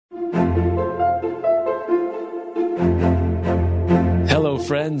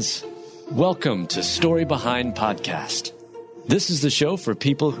friends. Welcome to Story Behind Podcast. This is the show for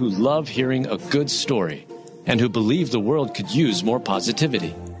people who love hearing a good story and who believe the world could use more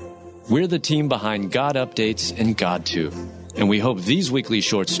positivity. We're the team behind God Updates and God Too, and we hope these weekly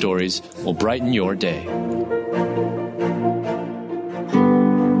short stories will brighten your day.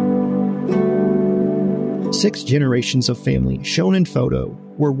 Six generations of family shown in photo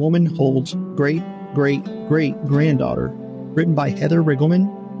where woman holds great-great-great-granddaughter, written by Heather Riggleman,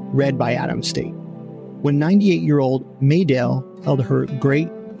 read by Adam State. When 98-year-old Maydell held her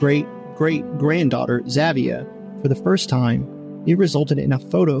great-great-great-granddaughter, Zavia, for the first time, it resulted in a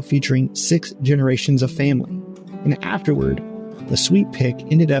photo featuring six generations of family. And afterward, the sweet pic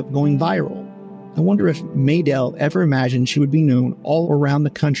ended up going viral. I wonder if Maydell ever imagined she would be known all around the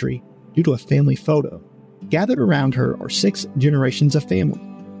country due to a family photo. Gathered around her are six generations of family,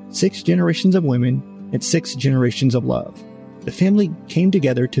 six generations of women, and six generations of love. The family came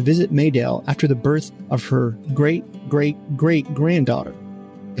together to visit Maydell after the birth of her great-great-great-granddaughter.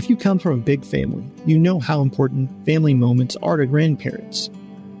 If you come from a big family, you know how important family moments are to grandparents.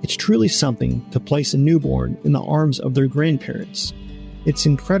 It's truly something to place a newborn in the arms of their grandparents. It's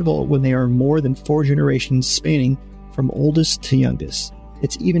incredible when they are more than four generations spanning from oldest to youngest.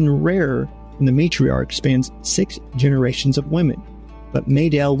 It's even rarer when the matriarch spans six generations of women. But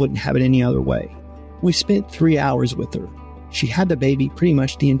Maydell wouldn't have it any other way. We spent 3 hours with her. She had the baby pretty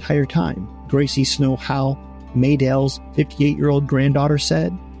much the entire time. Gracie Snow Howell, Maydell's 58-year-old granddaughter,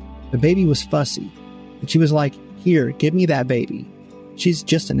 said. The baby was fussy, and she was like, "Here, give me that baby." She's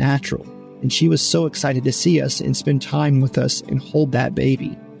just a natural, and she was so excited to see us and spend time with us and hold that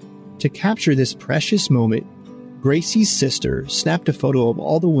baby. To capture this precious moment, Gracie's sister snapped a photo of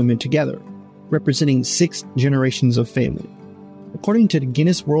all the women together, representing six generations of family. According to the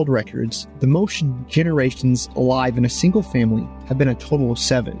Guinness World Records, the most generations alive in a single family have been a total of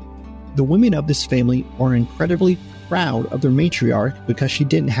 7. The women of this family are incredibly proud of their matriarch because she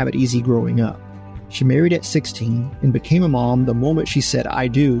didn't have it easy growing up. She married at 16 and became a mom the moment she said "I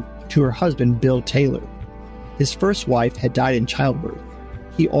do" to her husband, Bill Taylor. His first wife had died in childbirth.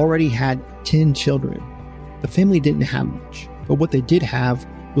 He already had 10 children. The family didn't have much, but what they did have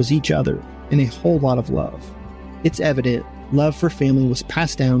was each other and a whole lot of love. It's evident love for family was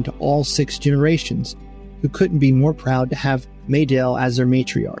passed down to all six generations, who couldn't be more proud to have Maydell as their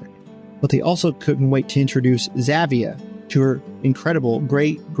matriarch. But they also couldn't wait to introduce Zavia to her incredible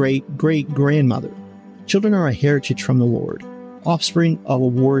great-great-great-grandmother. Children are a heritage from the Lord, offspring of a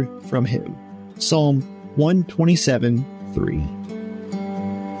word from Him. Psalm 127:3.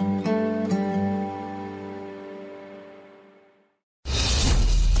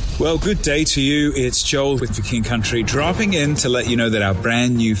 Well, good day to you. It's Joel with The King Country, dropping in to let you know that our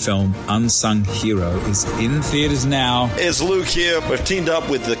brand new film, Unsung Hero, is in theaters now. It's Luke here. We've teamed up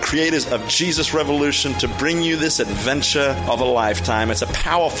with the creators of Jesus Revolution to bring you this adventure of a lifetime. It's a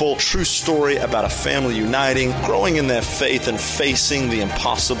powerful, true story about a family uniting, growing in their faith, and facing the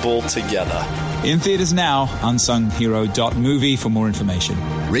impossible together. In theaters now, unsunghero.movie for more information.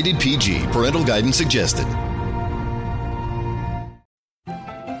 Rated PG. Parental guidance suggested.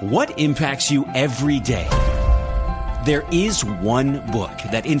 What impacts you every day? There is one book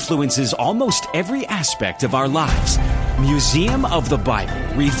that influences almost every aspect of our lives. Museum of the Bible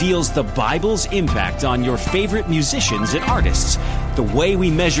reveals the Bible's impact on your favorite musicians and artists, the way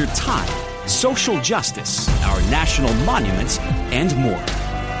we measure time, social justice, our national monuments, and more.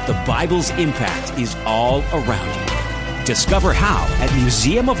 The Bible's impact is all around you. Discover how at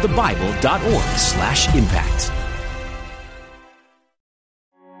museumofthebible.org/impact.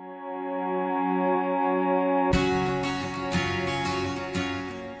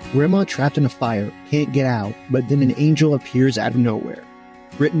 Grandma trapped in a fire, can't get out, but then an angel appears out of nowhere.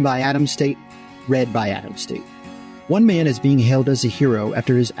 Written by Adam State, read by Adam State. One man is being hailed as a hero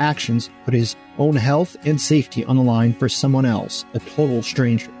after his actions put his own health and safety on the line for someone else, a total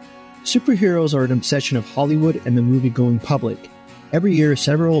stranger. Superheroes are an obsession of Hollywood and the movie-going public. Every year,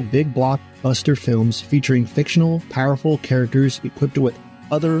 several big blockbuster films featuring fictional, powerful characters equipped with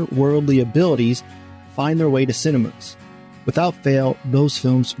otherworldly abilities find their way to cinemas. Without fail, those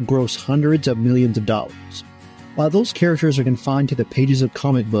films gross hundreds of millions of dollars. While those characters are confined to the pages of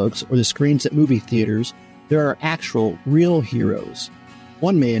comic books or the screens at movie theaters, there are actual, real heroes.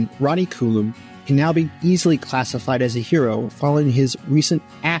 One man, Ronnie Coulomb, can now be easily classified as a hero following his recent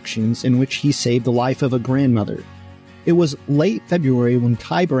actions in which he saved the life of a grandmother. It was late February when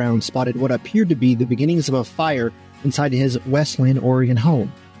Ty Brown spotted what appeared to be the beginnings of a fire inside his Westland, Oregon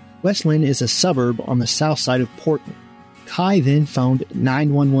home. Westland is a suburb on the south side of Portland. Kai then phoned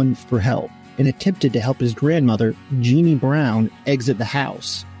 911 for help, and attempted to help his grandmother, Jeannie Brown, exit the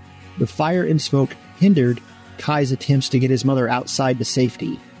house. The fire and smoke hindered Kai's attempts to get his mother outside to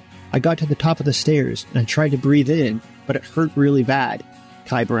safety. I got to the top of the stairs and I tried to breathe in, but it hurt really bad,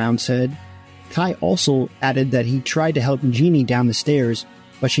 Kai Brown said. Kai also added that he tried to help Jeannie down the stairs,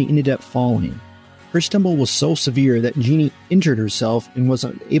 but she ended up falling. Her stumble was so severe that Jeannie injured herself and was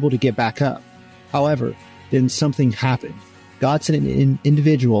unable to get back up. However, then something happened. God sent an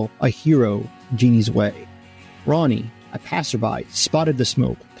individual, a hero, Jeannie's way. Ronnie, a passerby, spotted the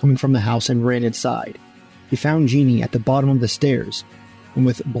smoke coming from the house and ran inside. He found Jeannie at the bottom of the stairs, and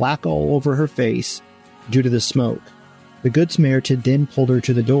with black all over her face due to the smoke. The Good Samaritan then pulled her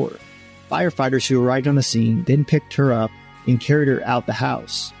to the door. Firefighters who arrived on the scene then picked her up and carried her out the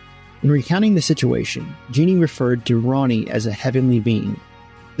house. In recounting the situation, Jeannie referred to Ronnie as a heavenly being.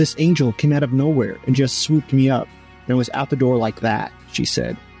 This angel came out of nowhere and just swooped me up and was out the door like that, she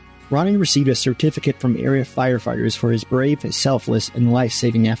said. Ronnie received a certificate from area firefighters for his brave, selfless, and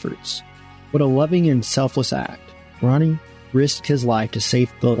life-saving efforts. What a loving and selfless act. Ronnie risked his life to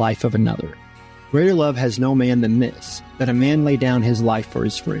save the life of another. Greater love has no man than this, that a man lay down his life for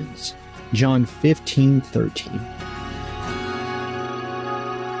his friends. John 15:13.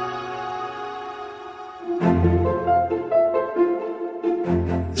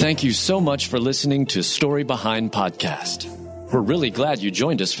 Thank you so much for listening to Story Behind Podcast. We're really glad you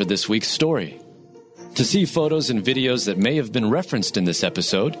joined us for this week's story. To see photos and videos that may have been referenced in this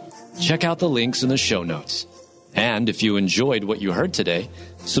episode, check out the links in the show notes. And if you enjoyed what you heard today,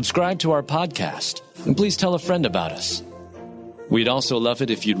 subscribe to our podcast, and please tell a friend about us. We'd also love it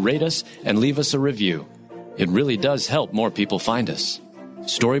if you'd rate us and leave us a review. It really does help more people find us.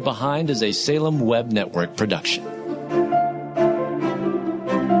 Story Behind is a Salem Web Network production.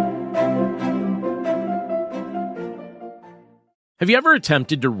 Have you ever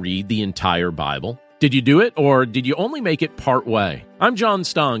attempted to read the entire Bible? Did you do it, or did you only make it part way? I'm John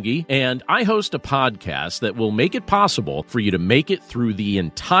Stange, and I host a podcast that will make it possible for you to make it through the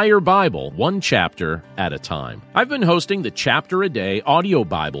entire Bible, one chapter at a time. I've been hosting the Chapter a Day audio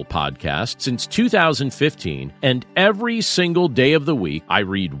Bible podcast since 2015, and every single day of the week, I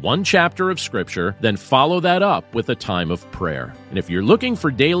read one chapter of Scripture, then follow that up with a time of prayer. And if you're looking for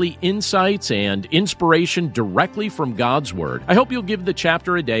daily insights and inspiration directly from God's Word, I hope you'll give the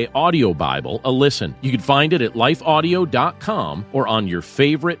Chapter a Day audio Bible a listen. You can find it at lifeaudio.com or on your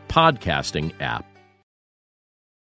favorite podcasting app.